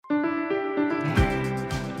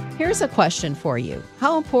here's a question for you.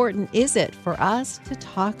 How important is it for us to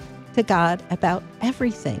talk to God about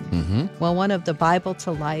everything? Well, one of the Bible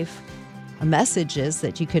to Life messages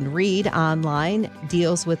that you can read online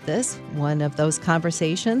deals with this, one of those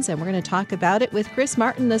conversations, and we're going to talk about it with Chris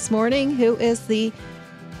Martin this morning, who is the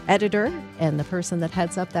editor and the person that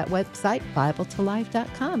heads up that website,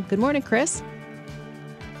 BibleToLife.com. Good morning, Chris.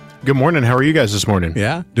 Good morning. How are you guys this morning?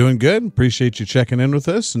 Yeah, doing good. Appreciate you checking in with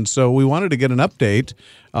us. And so we wanted to get an update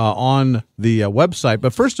on the website.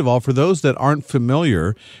 But first of all, for those that aren't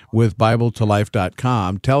familiar with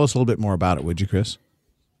BibleToLife.com, tell us a little bit more about it, would you, Chris?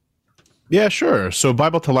 Yeah, sure. So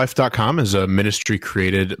BibleToLife.com is a ministry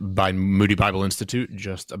created by Moody Bible Institute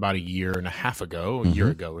just about a year and a half ago, a year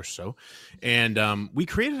ago or so. And we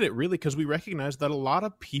created it really because we recognize that a lot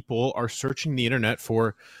of people are searching the internet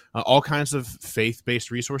for all kinds of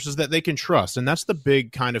faith-based resources that they can trust. And that's the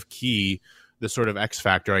big kind of key, the sort of X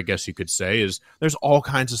factor, I guess you could say, is there's all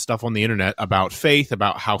kinds of stuff on the internet about faith,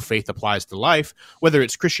 about how faith applies to life, whether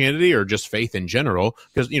it's Christianity or just faith in general,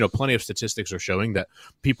 because, you know, plenty of statistics are showing that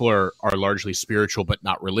people are largely spiritual but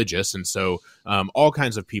not religious. And so all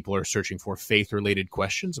kinds of people are searching for faith-related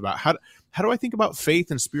questions about how do I think about faith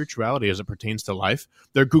and spirituality as it pertains to life?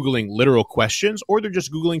 They're Googling literal questions, or they're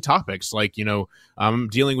just Googling topics like, you know, I'm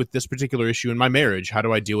dealing with this particular issue in my marriage. How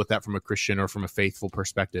do I deal with that from a Christian or from a faithful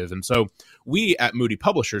perspective? And so we at Moody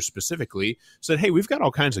Publishers specifically said, hey, we've got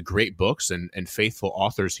all kinds of great books and faithful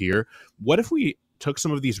authors here. What if we took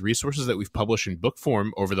some of these resources that we've published in book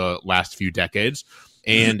form over the last few decades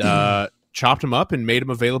and chopped them up and made them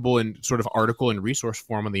available in sort of article and resource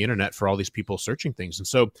form on the internet for all these people searching things? And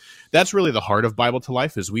so that's really the heart of Bible to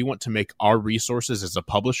Life, is we want to make our resources as a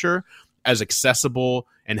publisher as accessible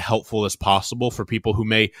and helpful as possible for people who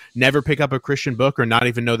may never pick up a Christian book or not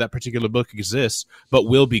even know that particular book exists, but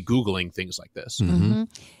will be Googling things like this.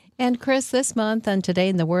 And Chris, this month on Today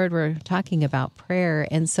in the Word, we're talking about prayer.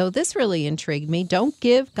 And so this really intrigued me. Don't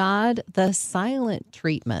give God the silent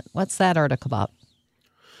treatment. What's that article about?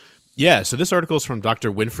 Yeah, so this article is from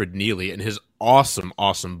Dr. Winfred Neely in his awesome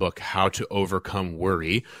book, How to Overcome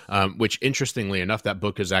Worry, which, interestingly enough, that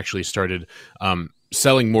book has actually started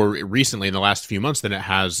selling more recently in the last few months than it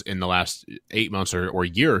has in the last 8 months or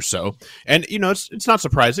year or so. And, you know, it's not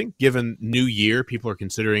surprising, given New Year, people are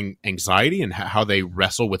considering anxiety and how they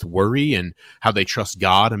wrestle with worry and how they trust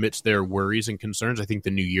God amidst their worries and concerns. I think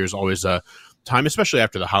the New Year is always a time, especially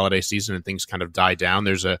after the holiday season and things kind of die down.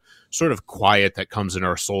 There's a sort of quiet that comes in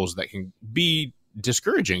our souls that can be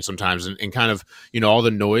discouraging sometimes, and kind of, you know, all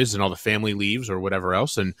the noise and all the family leaves or whatever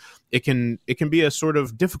else, and it can be a sort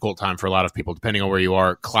of difficult time for a lot of people, depending on where you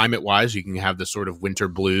are. Climate wise, you can have the sort of winter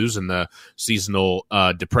blues, and the seasonal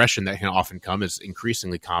depression that can often come is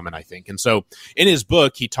increasingly common, I think. And so in his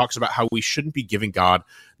book, he talks about how we shouldn't be giving God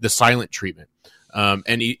the silent treatment.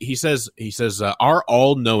 And he says, our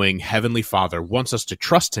all-knowing Heavenly Father wants us to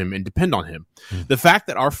trust Him and depend on Him. The fact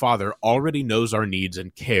that our Father already knows our needs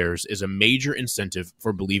and cares is a major incentive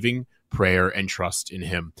for believing, prayer, and trust in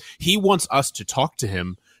Him. He wants us to talk to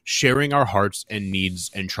Him, sharing our hearts and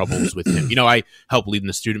needs and troubles with Him. You know, I help lead in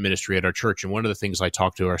the student ministry at our church, and one of the things I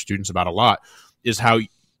talk to our students about a lot is how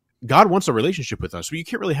God wants a relationship with us. Well, you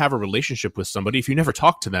can't really have a relationship with somebody if you never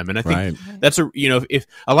talk to them. And I think that's if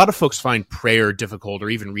a lot of folks find prayer difficult,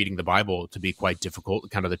 or even reading the Bible to be quite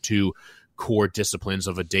difficult, kind of the two core disciplines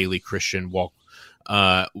of a daily Christian walk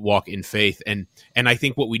in faith. And I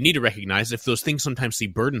think what we need to recognize, if those things sometimes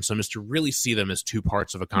seem burdensome, is to really see them as two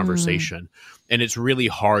parts of a conversation. And it's really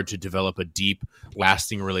hard to develop a deep,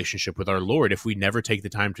 lasting relationship with our Lord if we never take the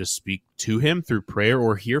time to speak to Him through prayer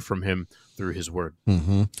or hear from Him through His Word.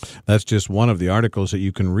 That's just one of the articles that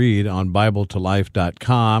you can read on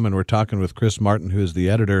BibleToLife.com, and we're talking with Chris Martin, who is the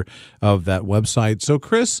editor of that website. So,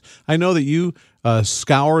 Chris, I know that you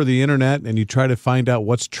scour the internet and you try to find out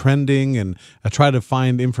what's trending and try to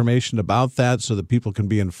find information about that so that people can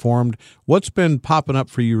be informed. What's been popping up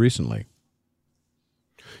for you recently?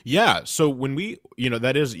 Yeah, so when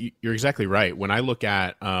you're exactly right. When I look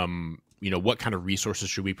at what kind of resources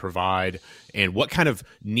should we provide and what kind of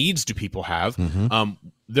needs do people have,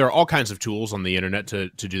 there are all kinds of tools on the internet to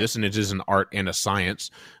do this, and it is an art and a science.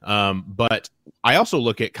 But I also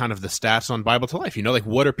look at kind of the stats on Bible to Life, like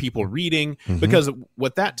what are people reading? Because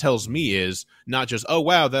what that tells me is not just, oh,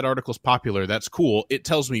 wow, that article's popular, that's cool. It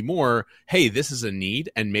tells me more, hey, this is a need,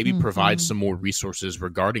 and maybe provide some more resources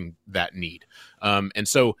regarding that need. And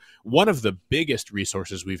so one of the biggest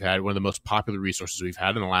resources we've had, one of the most popular resources we've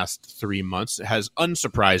had in the last 3 months has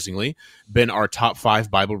unsurprisingly been our top 5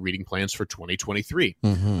 Bible reading plans for 2023.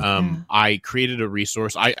 I created a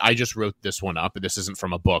resource. I just wrote this one up. This isn't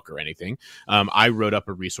from a book or anything. I wrote up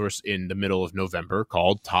a resource in the middle of November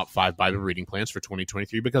called Top 5 Bible Reading Plans for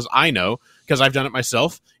 2023 because I know, because I've done it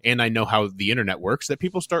myself, and I know how the internet works, that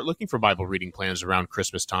people start looking for Bible reading plans around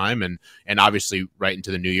Christmas time and obviously right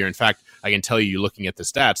into the new year. In fact, I can tell you, looking at the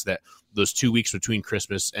stats, that those 2 weeks between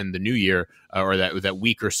Christmas and the New Year, or that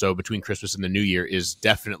week or so between Christmas and the New Year, is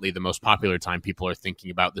definitely the most popular time people are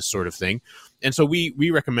thinking about this sort of thing. And so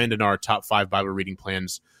we recommend in our top 5 Bible reading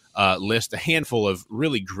plans list a handful of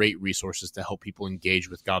really great resources to help people engage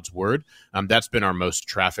with God's Word. That's been our most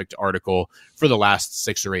trafficked article for the last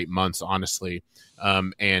 6 or 8 months, honestly.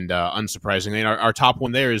 Unsurprisingly, our top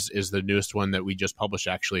one there is the newest one that we just published,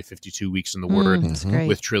 actually, 52 Weeks in the Word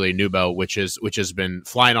with Trillia Newbell, which has been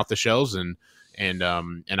flying off the shelves, and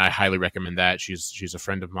I highly recommend that. She's a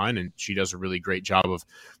friend of mine, and she does a really great job of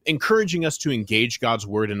encouraging us to engage God's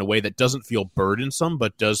Word in a way that doesn't feel burdensome,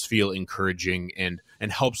 but does feel encouraging and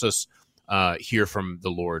helps us hear from the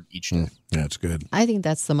Lord each day. That's good. I think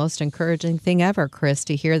that's the most encouraging thing ever, Chris,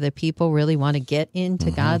 to hear that people really want to get into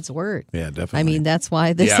God's Word. Yeah, definitely. I mean, that's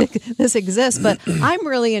why this exists. But I'm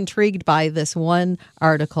really intrigued by this one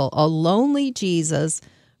article, A Lonely Jesus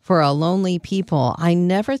for a Lonely People. I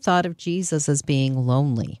never thought of Jesus as being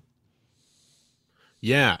lonely.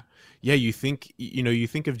 Yeah. You think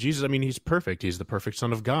of Jesus. I mean, he's perfect. He's the perfect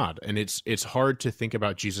Son of God, and it's hard to think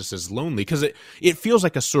about Jesus as lonely because it feels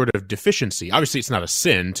like a sort of deficiency. Obviously, it's not a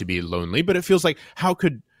sin to be lonely, but it feels like how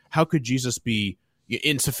could Jesus be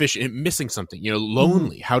insufficient, missing something?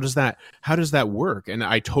 Lonely. How does that work? And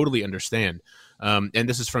I totally understand. And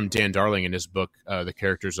this is from Dan Darling in his book, The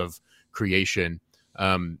Characters of Creation.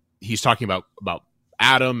 He's talking about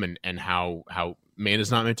Adam and how man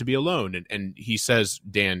is not meant to be alone. And he says,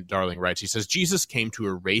 Dan Darling writes, he says, Jesus came to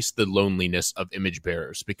erase the loneliness of image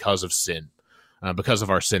bearers because of sin, because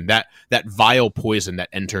of our sin, that vile poison that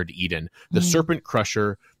entered Eden. The serpent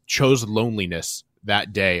crusher chose loneliness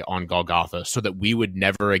that day on Golgotha so that we would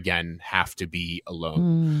never again have to be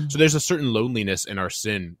alone. So there's a certain loneliness in our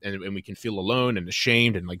sin, and we can feel alone and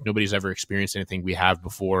ashamed, and like nobody's ever experienced anything we have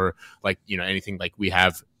before, like, anything like we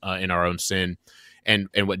have in our own sin. And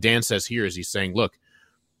what Dan says here is he's saying, look,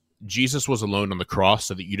 Jesus was alone on the cross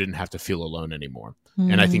so that you didn't have to feel alone anymore.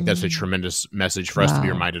 And I think that's a tremendous message for us to be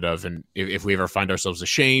reminded of. And if we ever find ourselves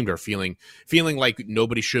ashamed or feeling like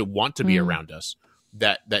nobody should want to be around us,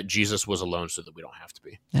 that Jesus was alone so that we don't have to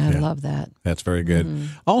be. I love that. That's very good.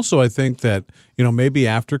 Also, I think that, maybe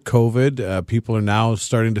after COVID, people are now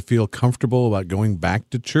starting to feel comfortable about going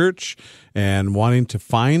back to church and wanting to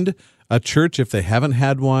find a church if they haven't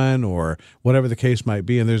had one or whatever the case might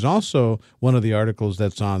be. And there's also one of the articles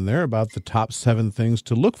that's on there about the top 7 things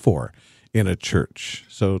to look for in a church.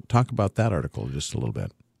 So talk about that article just a little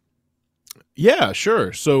bit. Yeah,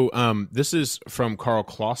 sure. So this is from Carl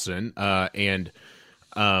Clausen, and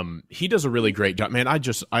he does a really great job. Man,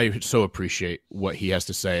 I so appreciate what he has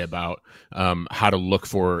to say about how to look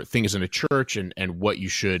for things in a church and what you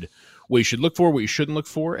should look for, what you shouldn't look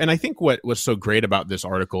for. And I think what was so great about this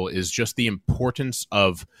article is just the importance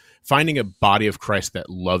of finding a body of Christ that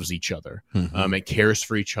loves each other, and cares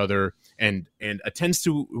for each other, and attends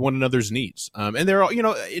to one another's needs. And they're all,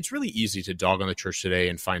 it's really easy to dog on the church today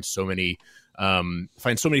and find so many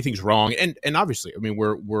things wrong. And obviously, I mean,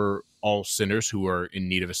 we're all sinners who are in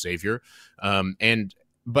need of a savior.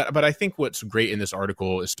 But I think what's great in this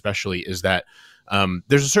article, especially, is that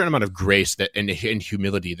there's a certain amount of grace and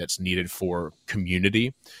humility that's needed for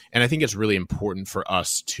community. And I think it's really important for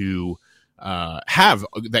us to have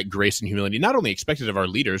that grace and humility, not only expected of our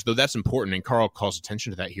leaders, though that's important. And Carl calls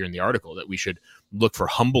attention to that here in the article, that we should look for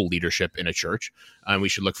humble leadership in a church. We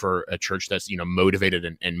should look for a church that's,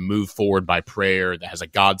 motivated and move forward by prayer, that has a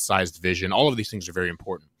God-sized vision. All of these things are very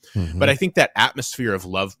important. But I think that atmosphere of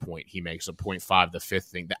love point he makes, a point 5, the 5th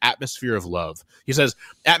thing, the atmosphere of love. He says,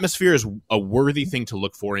 atmosphere is a worthy thing to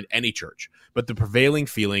look for in any church, but the prevailing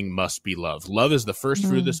feeling must be love. Love is the first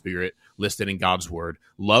fruit of the Spirit listed in God's word.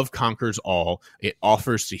 Love conquers all. It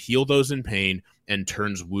offers to heal those in pain and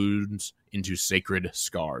turns wounds into sacred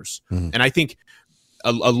scars. And I think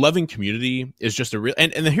a loving community is just a real,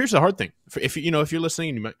 and here's the hard thing. If you're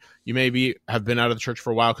listening, you maybe have been out of the church for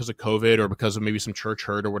a while because of COVID or because of maybe some church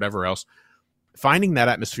hurt or whatever else. Finding that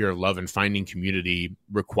atmosphere of love and finding community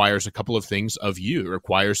requires a couple of things of you. It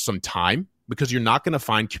requires some time, because you're not going to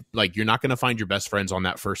find your best friends on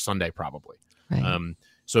that first Sunday, probably. Right.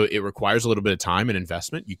 So it requires a little bit of time and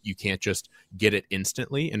investment. You can't just get it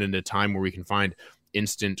instantly. And in a time where we can find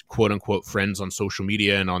instant quote unquote friends on social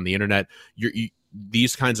media and on the internet,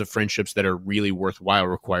 these kinds of friendships that are really worthwhile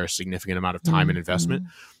require a significant amount of time and investment.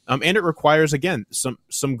 And it requires, again,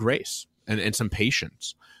 some grace and some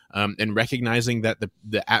patience, and recognizing that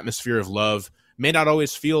the atmosphere of love may not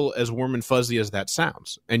always feel as warm and fuzzy as that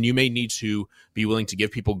sounds. And you may need to be willing to give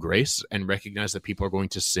people grace and recognize that people are going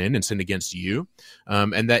to sin and sin against you,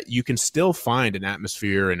 and that you can still find an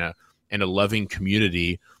atmosphere and a loving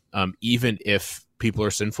community, even if people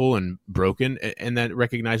are sinful and broken, and that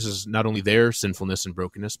recognizes not only their sinfulness and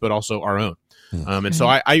brokenness, but also our own. And so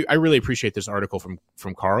I really appreciate this article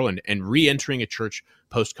from Carl, and re-entering a church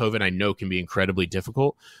post-COVID, I know can be incredibly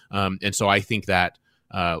difficult. And so I think that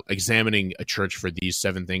examining a church for these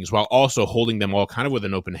 7 things while also holding them all kind of with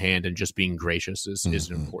an open hand and just being gracious is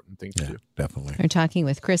an important thing to do. Definitely. We're talking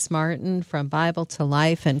with Chris Martin from Bible to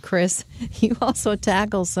Life. And Chris, you also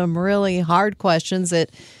tackle some really hard questions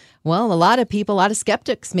that, well, a lot of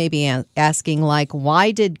skeptics may be asking, like,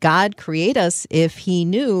 why did God create us if he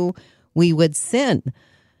knew we would sin?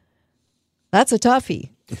 That's a toughie.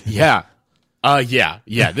 Yeah.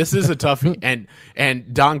 This is a toughie.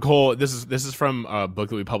 And Don Cole, this is from a book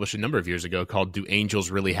that we published a number of years ago called "Do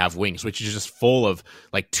Angels Really Have Wings?" which is just full of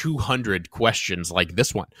like 200 questions like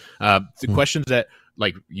this one. The questions that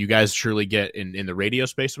like you guys surely get in the radio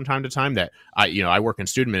space from time to time. That I work in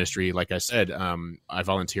student ministry. Like I said, I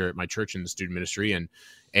volunteer at my church in the student ministry, and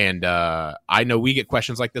I know we get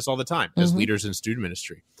questions like this all the time as leaders in student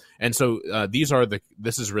ministry. And so these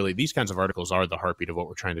kinds of articles are the heartbeat of what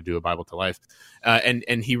we're trying to do at Bible to Life.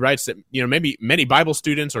 And he writes that, maybe many Bible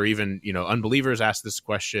students or even, unbelievers ask this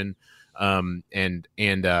question. And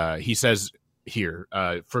he says here,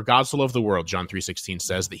 for God so loved the world, John 3:16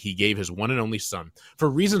 says that he gave his one and only son. For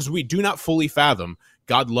reasons we do not fully fathom,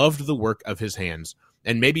 God loved the work of his hands.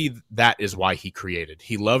 And maybe that is why he created.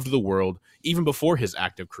 He loved the world even before his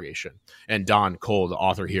act of creation. And Don Cole, the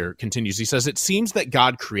author here, continues. He says, it seems that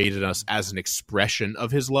God created us as an expression of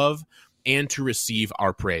his love and to receive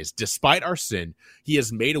our praise. Despite our sin, he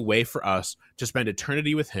has made a way for us to spend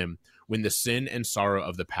eternity with him when the sin and sorrow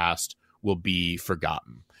of the past will be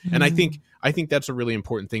forgotten. And I think that's a really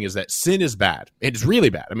important thing, is that sin is bad. It's really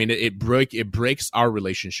bad. I mean, it breaks our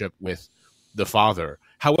relationship with the Father.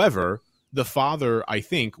 However, the Father, I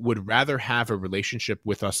think, would rather have a relationship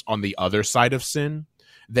with us on the other side of sin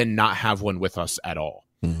than not have one with us at all.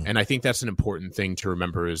 And I think that's an important thing to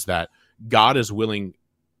remember, is that God is willing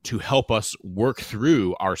to help us work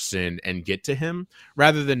through our sin and get to him,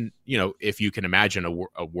 rather than, if you can imagine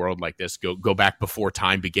a world like this, go back before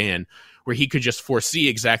time began, where he could just foresee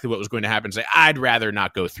exactly what was going to happen and say, I'd rather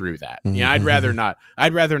not go through that. I'd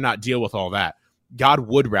rather not deal with all that. God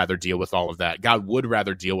would rather deal with all of that. God would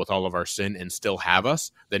rather deal with all of our sin and still have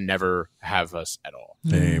us than never have us at all.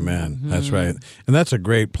 Amen. That's right. And that's a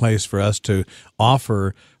great place for us to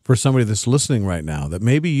offer for somebody that's listening right now, that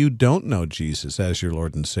maybe you don't know Jesus as your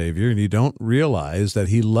Lord and Savior, and you don't realize that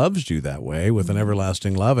he loves you that way with an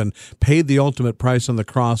everlasting love and paid the ultimate price on the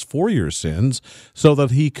cross for your sins so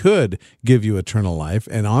that he could give you eternal life,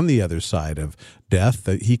 and on the other side of death,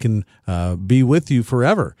 that he can be with you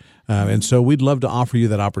forever. And so we'd love to offer you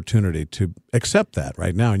that opportunity to accept that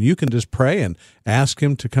right now. And you can just pray and ask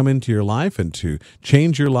him to come into your life and to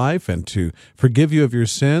change your life and to forgive you of your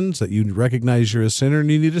sins, that you recognize you're a sinner and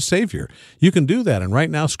you need a Savior. You can do that. And right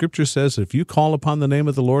now, Scripture says if you call upon the name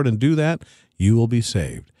of the Lord and do that, you will be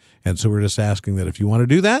saved. And so we're just asking that if you want to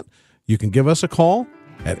do that, you can give us a call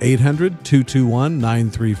at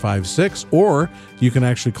 800-221-9356, or you can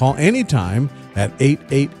actually call anytime at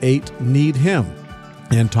 888-NEED-HIM.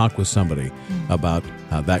 And talk with somebody about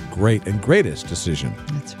that great and greatest decision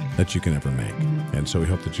that you can ever make. And so we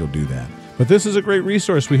hope that you'll do that. But this is a great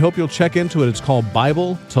resource. We hope you'll check into it. It's called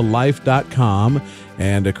BibleToLife.com.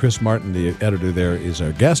 And Chris Martin, the editor there, is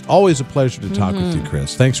our guest. Always a pleasure to talk with you,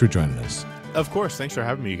 Chris. Thanks for joining us. Of course. Thanks for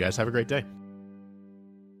having me, you guys. Have a great day.